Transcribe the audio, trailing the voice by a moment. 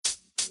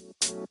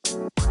Okay,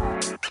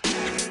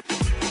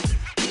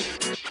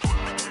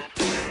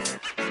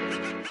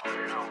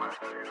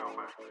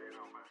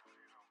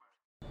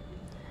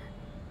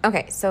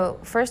 so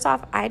first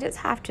off, I just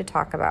have to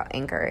talk about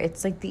Anchor.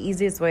 It's like the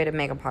easiest way to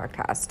make a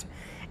podcast.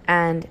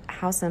 And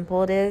how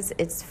simple it is.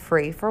 It's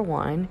free for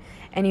one.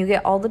 And you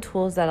get all the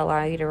tools that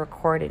allow you to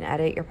record and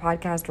edit your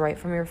podcast right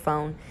from your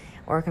phone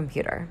or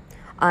computer.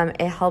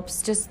 It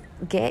helps just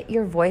get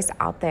your voice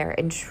out there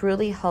and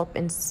truly help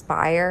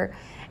inspire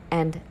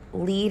and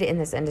lead in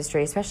this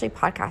industry, especially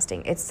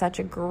podcasting. It's such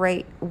a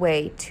great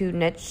way to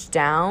niche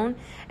down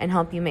and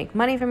help you make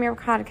money from your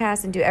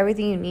podcast and do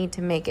everything you need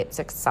to make it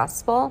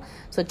successful.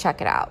 So check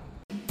it out.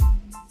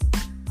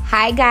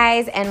 Hi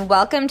guys, and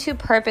welcome to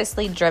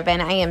Purposely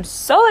Driven. I am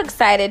so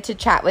excited to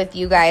chat with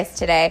you guys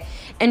today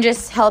and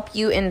just help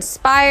you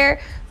inspire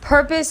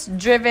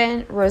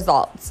purpose-driven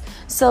results.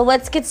 So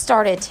let's get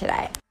started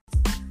today.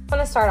 I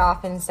want to start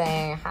off in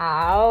saying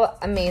how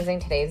amazing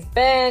today's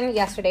been.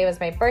 Yesterday was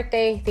my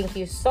birthday. Thank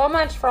you so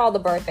much for all the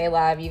birthday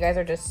love. You guys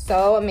are just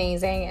so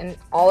amazing, and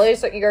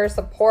always your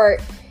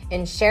support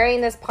in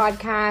sharing this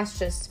podcast,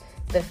 just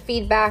the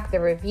feedback, the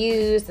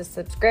reviews, the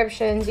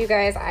subscriptions. You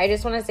guys, I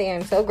just want to say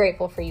I'm so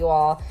grateful for you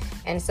all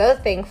and so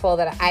thankful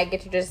that I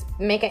get to just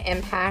make an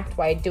impact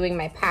while doing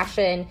my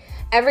passion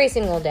every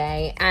single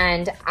day.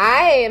 And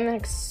I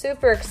am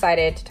super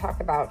excited to talk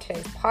about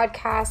today's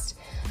podcast.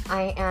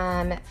 I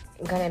am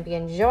going to be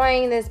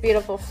enjoying this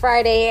beautiful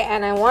Friday,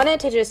 and I wanted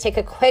to just take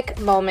a quick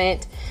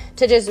moment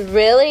to just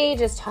really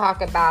just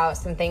talk about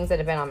some things that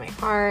have been on my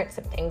heart,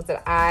 some things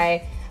that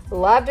I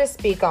love to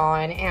speak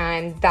on,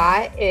 and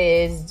that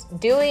is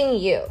doing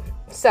you.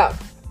 So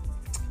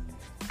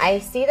I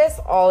see this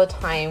all the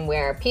time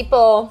where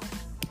people,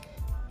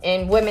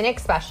 and women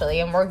especially,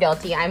 and we're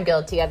guilty, I'm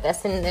guilty of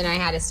this, and then I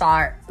had to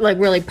start like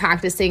really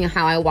practicing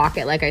how I walk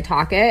it like I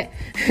talk it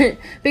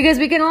because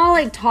we can all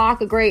like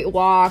talk a great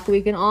walk,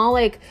 we can all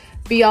like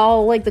be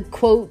all like the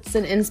quotes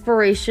and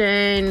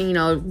inspiration, you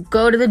know,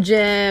 go to the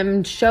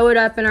gym, show it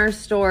up in our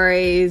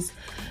stories,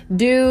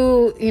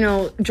 do, you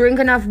know, drink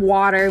enough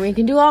water. We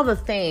can do all the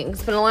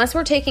things, but unless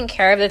we're taking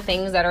care of the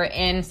things that are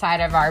inside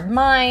of our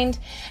mind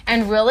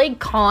and really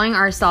calling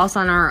ourselves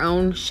on our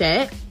own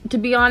shit, to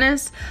be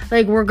honest,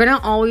 like we're gonna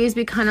always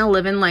be kind of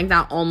living like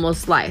that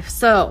almost life.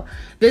 So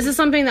this is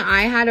something that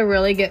I had to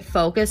really get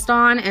focused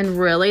on and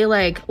really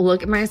like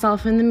look at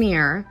myself in the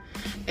mirror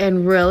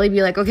and really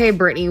be like, okay,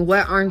 Brittany,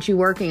 what aren't you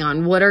working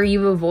on? What are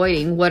you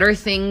avoiding? What are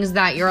things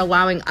that you're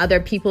allowing other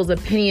people's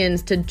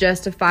opinions to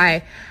justify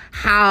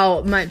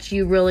how much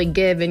you really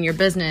give in your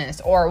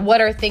business? Or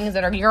what are things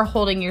that you're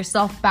holding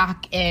yourself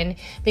back in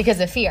because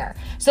of fear?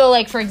 So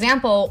like, for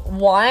example,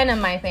 one of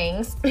my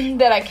things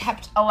that I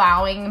kept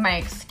allowing my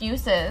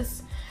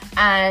excuses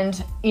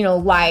and, you know,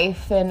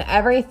 life and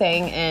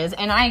everything is,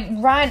 and I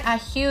run a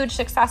huge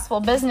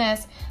successful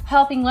business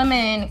helping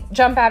women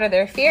jump out of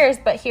their fears,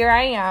 but here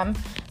I am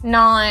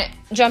not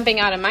jumping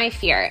out of my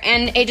fear,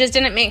 and it just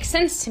didn't make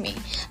sense to me.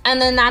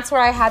 And then that's where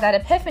I had that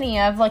epiphany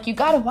of like, you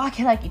gotta walk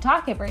it like you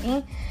talk it,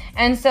 Brittany.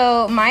 And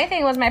so my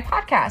thing was my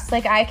podcast.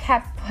 Like I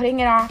kept putting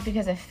it off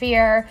because of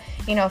fear,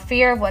 you know,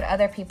 fear of what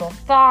other people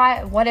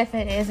thought. What if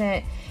it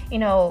isn't, you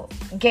know,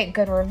 get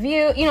good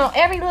review? You know,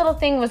 every little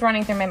thing was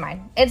running through my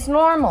mind. It's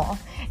normal.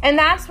 And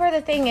that's where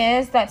the thing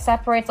is that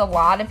separates a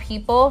lot of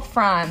people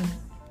from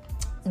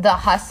the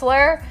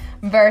hustler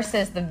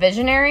versus the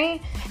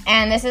visionary.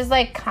 And this is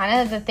like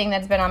kind of the thing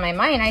that's been on my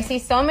mind. I see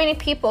so many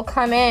people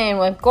come in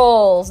with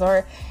goals,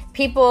 or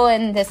people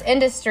in this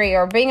industry,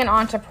 or being an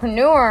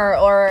entrepreneur,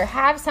 or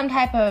have some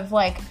type of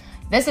like,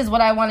 this is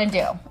what I want to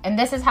do, and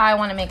this is how I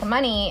want to make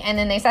money. And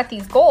then they set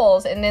these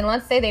goals, and then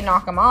let's say they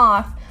knock them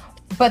off,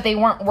 but they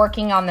weren't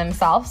working on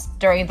themselves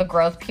during the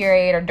growth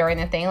period or during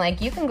the thing.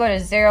 Like you can go to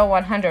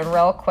 0-100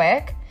 real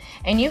quick,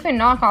 and you can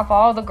knock off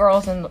all the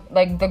girls and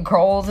like the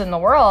goals in the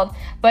world.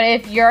 But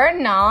if you're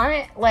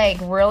not like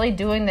really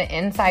doing the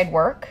inside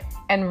work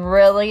and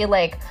really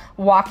like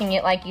walking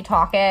it like you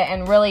talk it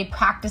and really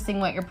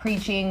practicing what you're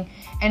preaching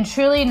and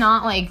truly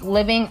not like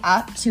living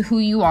up to who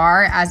you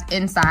are as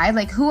inside,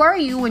 like who are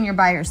you when you're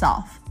by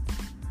yourself?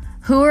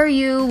 Who are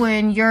you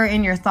when you're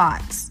in your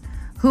thoughts?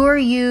 Who are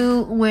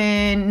you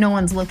when no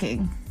one's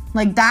looking?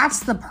 Like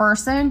that's the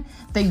person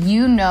that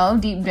you know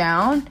deep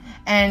down,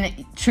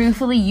 and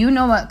truthfully, you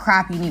know what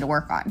crap you need to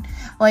work on.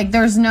 Like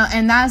there's no,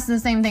 and that's the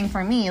same thing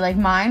for me. Like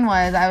mine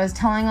was, I was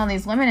telling all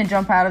these women to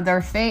jump out of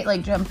their faith,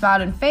 like jump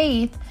out in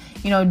faith,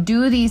 you know,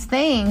 do these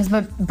things,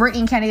 but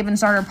Brittany can't even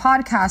start her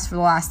podcast for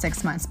the last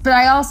 6 months. But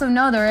I also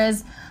know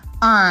there's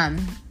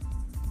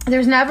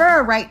never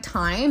a right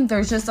time.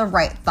 There's just a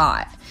right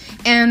thought.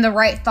 And the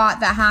right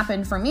thought that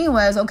happened for me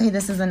was, okay,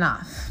 this is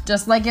enough.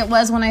 Just like it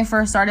was when I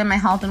first started my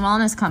health and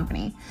wellness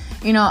company.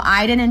 You know,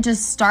 I didn't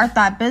just start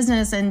that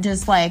business and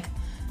just like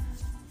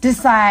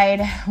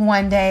decide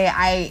one day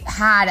I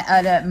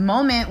had a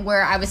moment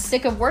where I was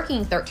sick of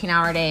working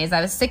 13-hour days. I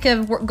was sick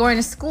of going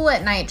to school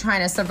at night trying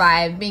to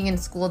survive, being in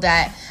school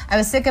debt. I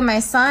was sick of my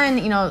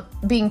son,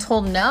 being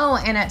told no.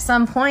 And at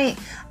some point,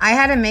 I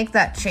had to make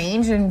that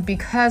change. And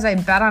because I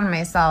bet on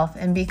myself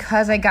and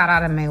because I got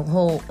out of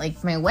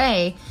my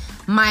way,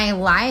 my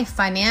life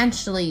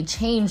financially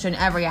changed in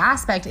every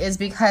aspect is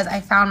because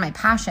I found my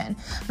passion.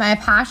 My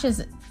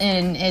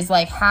passion is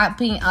like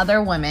helping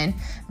other women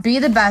be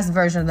the best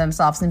version of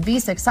themselves and be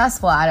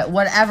successful at it,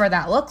 whatever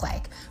that looked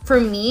like. For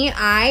me,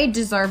 I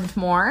deserved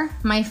more.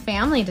 My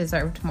family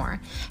deserved more.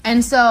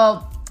 And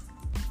so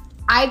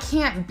I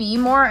can't be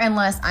more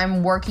unless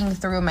I'm working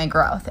through my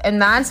growth.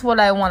 And that's what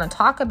I want to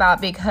talk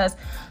about, because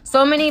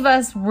so many of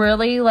us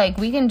really,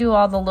 we can do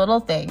all the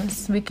little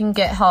things. We can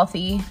get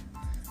healthy.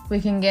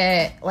 We can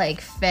get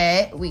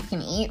fit. We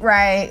can eat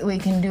right. We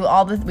can do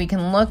we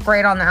can look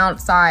great on the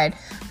outside.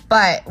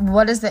 But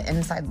what does the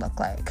inside look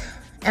like?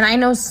 And I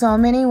know so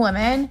many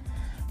women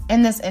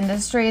in this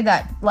industry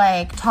that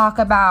talk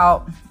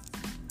about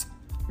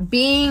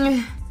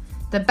being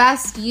the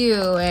best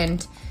you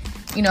and,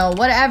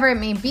 whatever it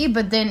may be.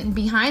 But then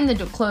behind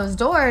the closed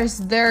doors,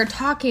 they're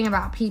talking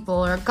about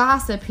people or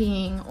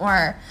gossiping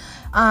or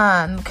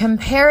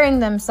comparing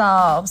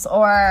themselves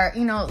or,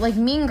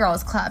 Mean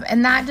Girls Club.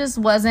 And that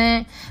just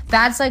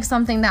that's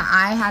something that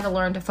I had to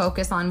learn to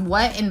focus on.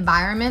 What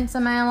environments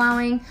am I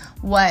allowing?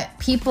 What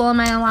people am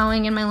I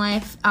allowing in my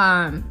life?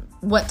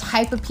 What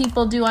type of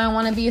people do I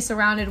want to be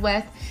surrounded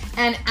with?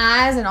 And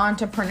as an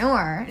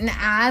entrepreneur and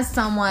as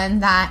someone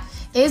that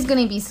is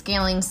going to be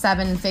scaling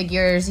 7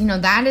 figures,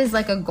 that is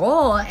a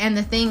goal. And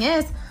the thing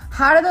is,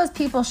 how do those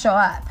people show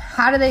up?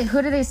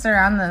 Who do they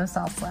surround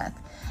themselves with?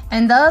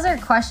 And those are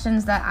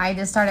questions that I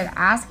just started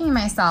asking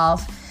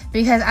myself,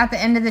 because at the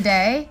end of the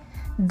day,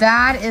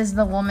 that is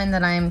the woman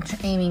that I'm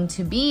aiming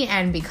to be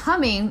and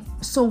becoming.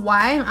 So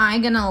why am I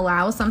going to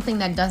allow something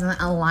that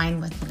doesn't align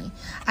with me?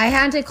 I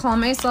had to call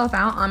myself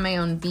out on my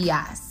own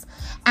BS.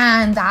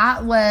 And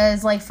that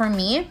was for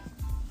me,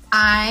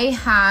 I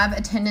have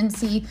a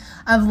tendency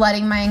of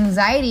letting my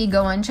anxiety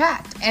go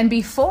unchecked. And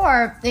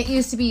before, it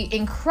used to be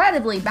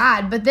incredibly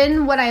bad. But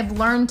then what I've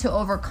learned to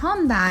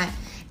overcome that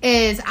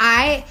is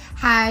I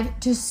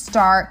had to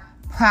start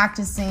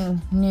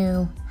practicing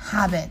new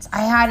habits. I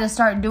had to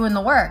start doing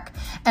the work.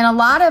 And a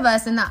lot of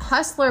us in that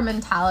hustler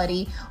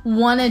mentality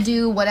want to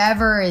do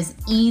whatever is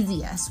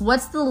easiest.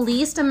 What's the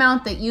least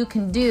amount that you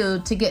can do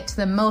to get to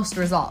the most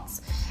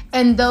results?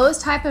 And those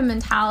type of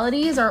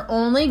mentalities are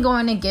only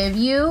going to give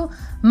you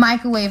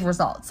microwave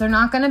results. They're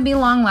not going to be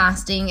long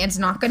lasting. It's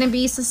not going to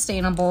be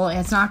sustainable.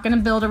 It's not going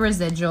to build a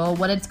residual.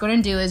 What it's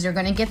going to do is you're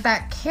going to get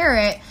that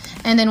carrot.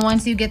 And then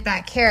once you get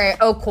that carrot,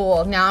 oh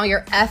cool, now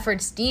your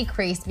efforts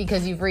decrease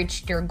because you've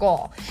reached your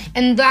goal.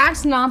 And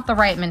that's not the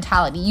right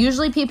mentality.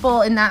 Usually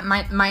people in that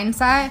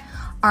mindset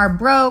are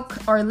broke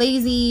or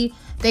lazy.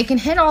 They can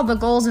hit all the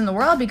goals in the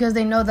world because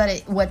they know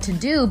what to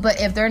do. But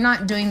if they're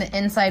not doing the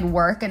inside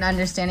work and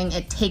understanding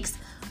it takes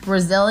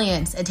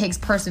resilience, it takes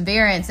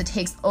perseverance, it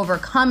takes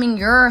overcoming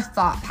your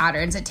thought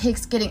patterns, it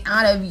takes getting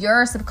out of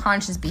your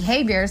subconscious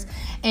behaviors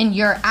and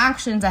your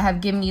actions that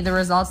have given you the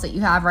results that you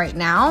have right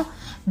now,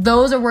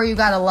 those are where you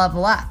got to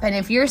level up. And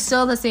if you're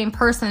still the same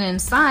person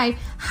inside,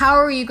 how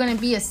are you going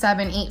to be a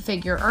 7-8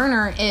 figure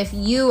earner if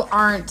you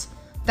aren't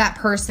that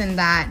person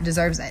that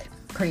deserves it,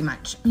 pretty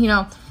much?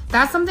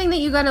 That's something that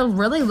you got to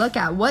really look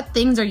at. What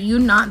things are you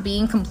not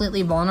being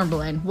completely vulnerable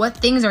in? What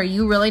things are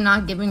you really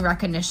not giving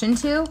recognition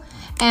to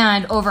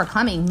and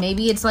overcoming?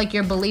 Maybe it's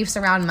your beliefs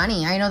around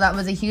money. I know that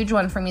was a huge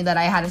one for me that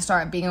I had to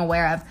start being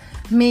aware of.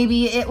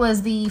 Maybe it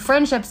was the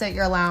friendships that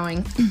you're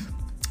allowing.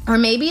 Or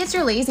maybe it's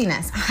your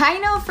laziness. I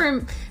know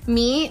for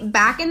me,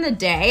 back in the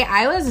day,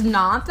 I was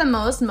not the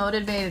most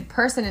motivated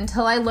person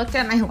until I looked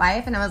at my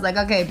life and I was like,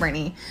 okay,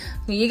 Brittany,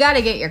 you got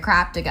to get your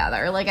crap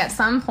together. At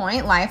some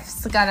point,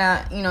 life's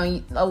gonna,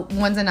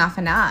 when's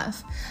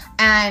enough.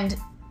 And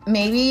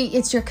maybe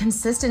it's your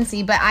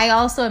consistency, but I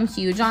also am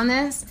huge on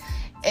this.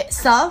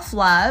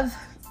 Self-love,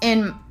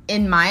 in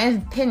my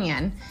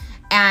opinion,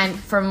 and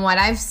from what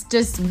I've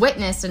just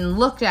witnessed and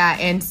looked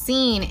at and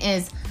seen,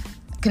 is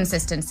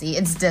consistency.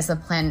 It's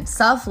discipline.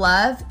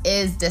 Self-love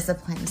is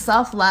discipline.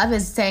 Self-love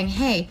is saying,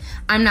 hey,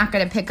 I'm not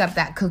going to pick up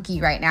that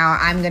cookie right now.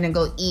 I'm going to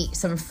go eat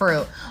some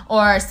fruit.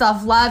 Or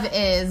self-love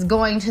is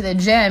going to the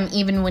gym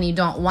even when you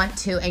don't want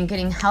to and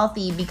getting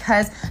healthy,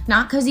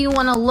 not because you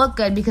want to look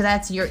good because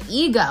that's your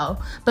ego,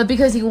 but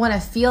because you want to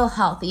feel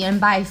healthy. And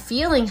by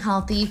feeling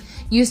healthy,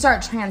 you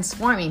start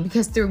transforming,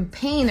 because through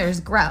pain, there's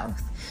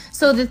growth.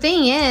 So the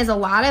thing is, a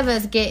lot of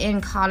us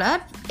get caught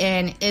up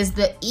in is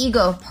the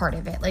ego part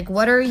of it.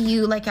 What are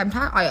you,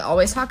 I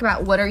always talk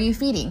about, what are you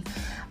feeding?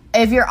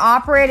 If you're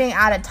operating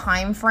at a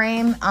time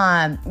frame,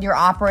 you're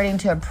operating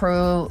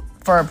to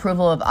for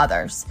approval of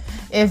others.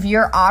 If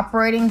you're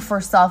operating for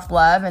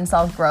self-love and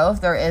self-growth,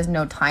 there is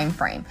no time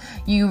frame.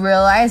 You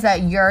realize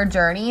that your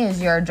journey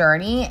is your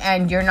journey,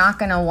 and you're not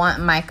going to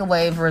want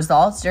microwave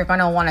results. You're going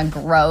to want to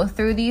grow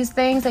through these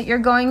things that you're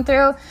going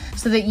through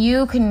so that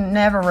you can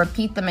never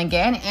repeat them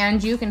again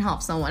and you can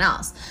help someone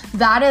else.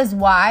 That is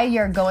why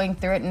you're going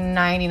through it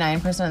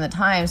 99% of the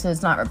time, so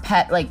it's not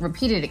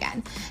repeated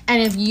again.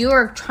 And if you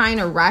are trying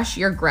to rush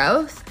your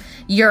growth,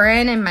 you're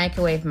in a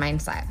microwave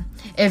mindset.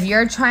 If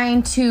you're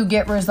trying to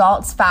get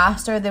results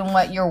faster than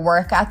what your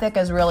work ethic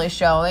is really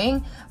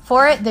showing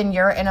for it, then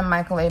you're in a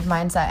microwave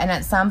mindset. And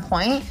at some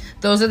point,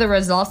 those are the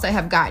results that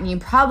have gotten you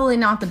probably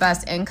not the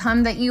best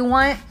income that you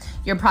want.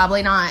 You're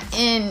probably not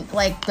in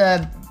like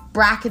the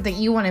bracket that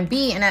you want to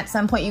be. And at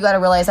some point, you got to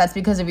realize that's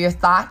because of your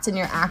thoughts and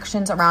your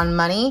actions around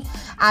money,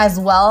 as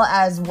well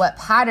as what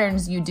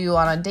patterns you do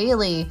on a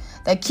daily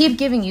that keep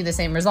giving you the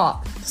same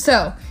result.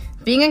 So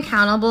being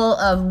accountable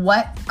of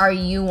what are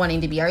you wanting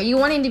to be? Are you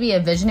wanting to be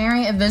a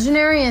visionary? A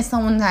visionary is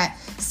someone that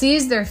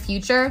sees their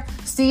future,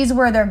 sees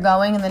where they're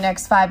going in the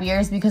next 5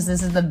 years because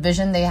this is the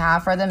vision they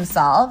have for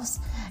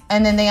themselves.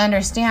 And then they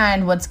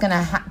understand what's going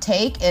to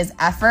take is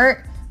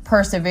effort,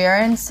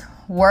 perseverance,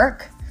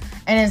 work,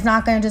 and it's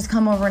not going to just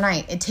come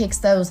overnight. It takes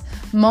those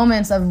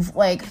moments of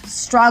like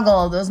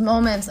struggle, those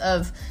moments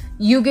of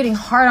you getting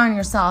hard on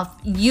yourself,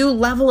 you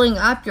leveling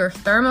up your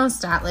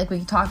thermostat, like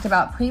we talked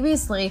about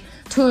previously,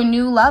 to a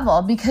new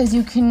level, because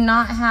you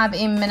cannot have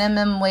a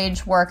minimum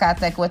wage work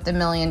ethic with the $1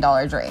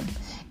 million dream.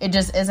 It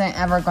just isn't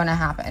ever going to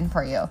happen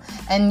for you.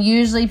 And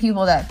usually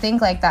people that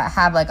think like that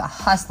have like a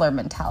hustler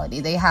mentality.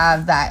 They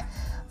have that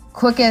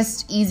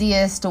quickest,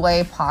 easiest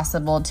way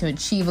possible to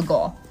achieve a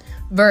goal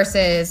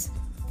versus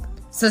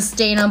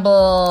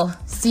sustainable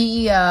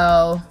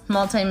CEO,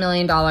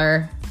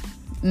 multi-million-dollar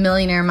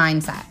millionaire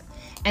mindset.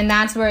 And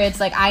that's where it's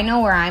like, I know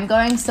where I'm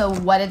going, so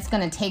what it's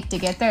going to take to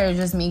get there is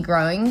just me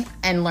growing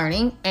and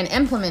learning and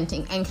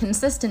implementing and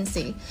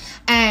consistency.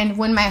 And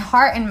when my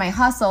heart and my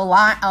hustle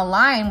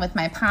align with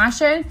my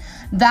passion,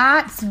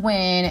 that's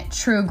when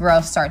true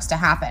growth starts to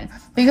happen.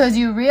 Because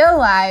you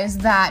realize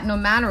that no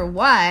matter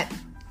what,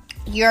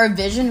 your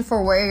vision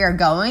for where you're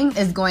going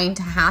is going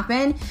to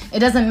happen. It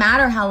doesn't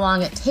matter how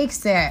long it takes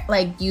there.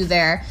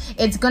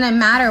 It's going to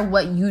matter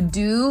what you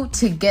do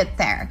to get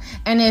there.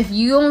 And if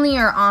you only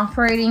are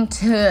operating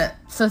to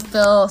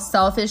fulfill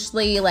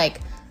selfishly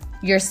like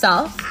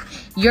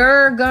yourself,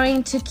 you're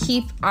going to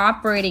keep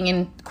operating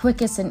in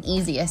quickest and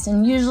easiest.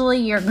 And usually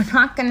you're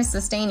not going to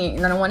sustain it. You're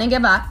going to want to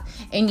give up.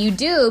 And you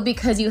do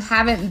because you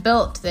haven't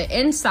built the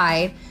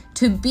inside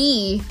to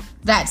be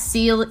that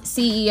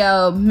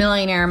CEO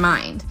millionaire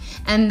mind.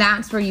 And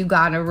that's where you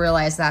got to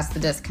realize that's the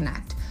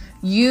disconnect.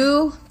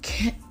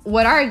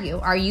 What are you?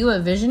 Are you a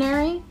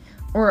visionary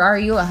or are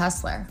you a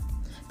hustler?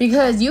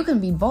 Because you can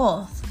be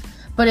both.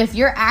 But if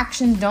your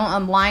actions don't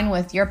align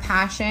with your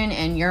passion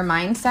and your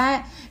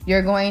mindset,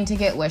 you're going to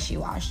get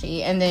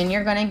wishy-washy, and then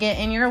you're going to get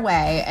in your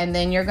way, and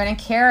then you're going to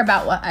care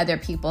about what other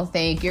people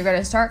think. You're going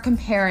to start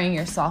comparing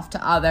yourself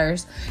to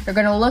others. You're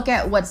going to look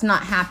at what's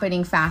not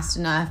happening fast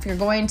enough. You're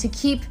going to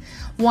keep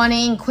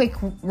wanting quick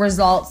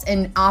results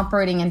and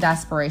operating in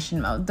desperation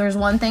mode. There's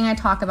one thing I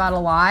talk about a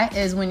lot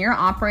is when you're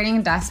operating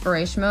in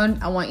desperation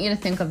mode, I want you to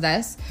think of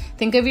this.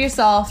 Think of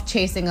yourself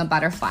chasing a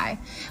butterfly.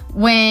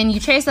 When you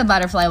chase a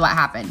butterfly, what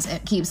happens?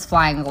 It keeps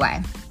flying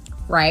away,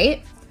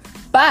 right?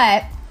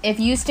 But if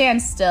you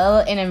stand still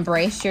and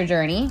embrace your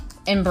journey,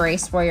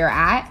 embrace where you're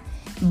at,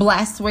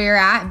 bless where you're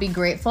at, be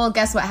grateful,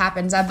 guess what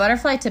happens? That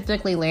butterfly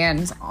typically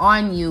lands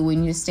on you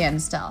when you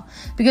stand still.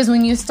 Because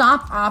when you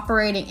stop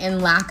operating in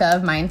lack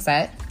of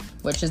mindset,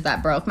 which is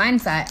that broke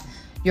mindset,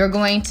 you're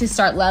going to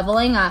start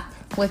leveling up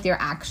with your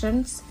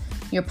actions.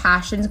 Your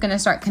passion's going to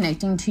start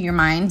connecting to your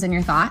minds and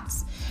your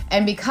thoughts.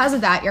 And because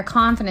of that, your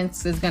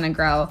confidence is going to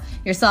grow.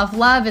 Your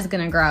self-love is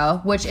going to grow,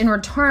 which in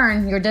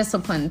return, your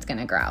discipline is going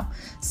to grow.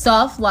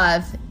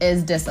 Self-love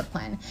is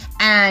discipline.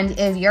 And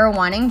if you're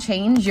wanting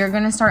change, you're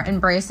going to start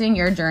embracing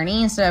your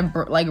journey instead of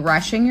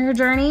rushing your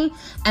journey,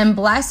 and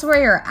bless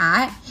where you're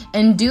at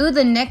and do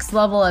the next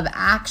level of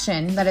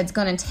action that it's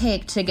going to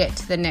take to get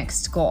to the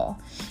next goal.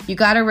 You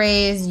got to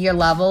raise your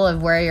level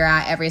of where you're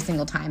at every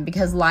single time,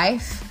 because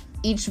life,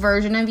 each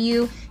version of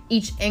you,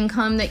 each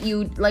income that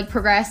you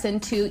progress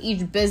into,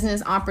 each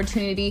business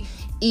opportunity,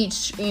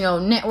 each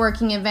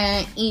networking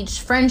event,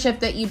 each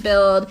friendship that you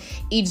build,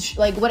 each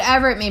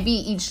whatever it may be,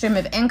 each stream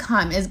of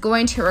income is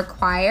going to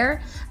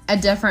require a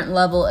different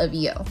level of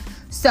you.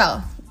 So,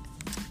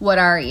 what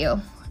are you?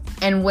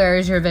 And where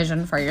is your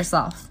vision for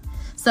yourself?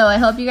 So I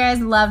hope you guys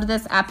loved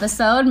this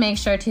episode. Make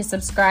sure to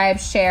subscribe,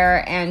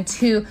 share, and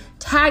to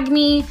tag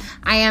me.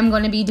 I am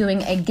going to be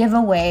doing a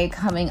giveaway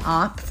coming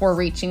up for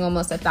reaching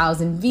almost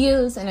 1,000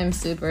 views, and I'm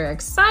super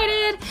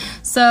excited.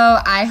 So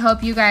I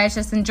hope you guys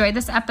just enjoyed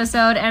this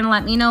episode, and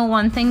let me know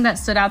one thing that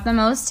stood out the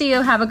most to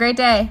you. Have a great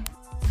day.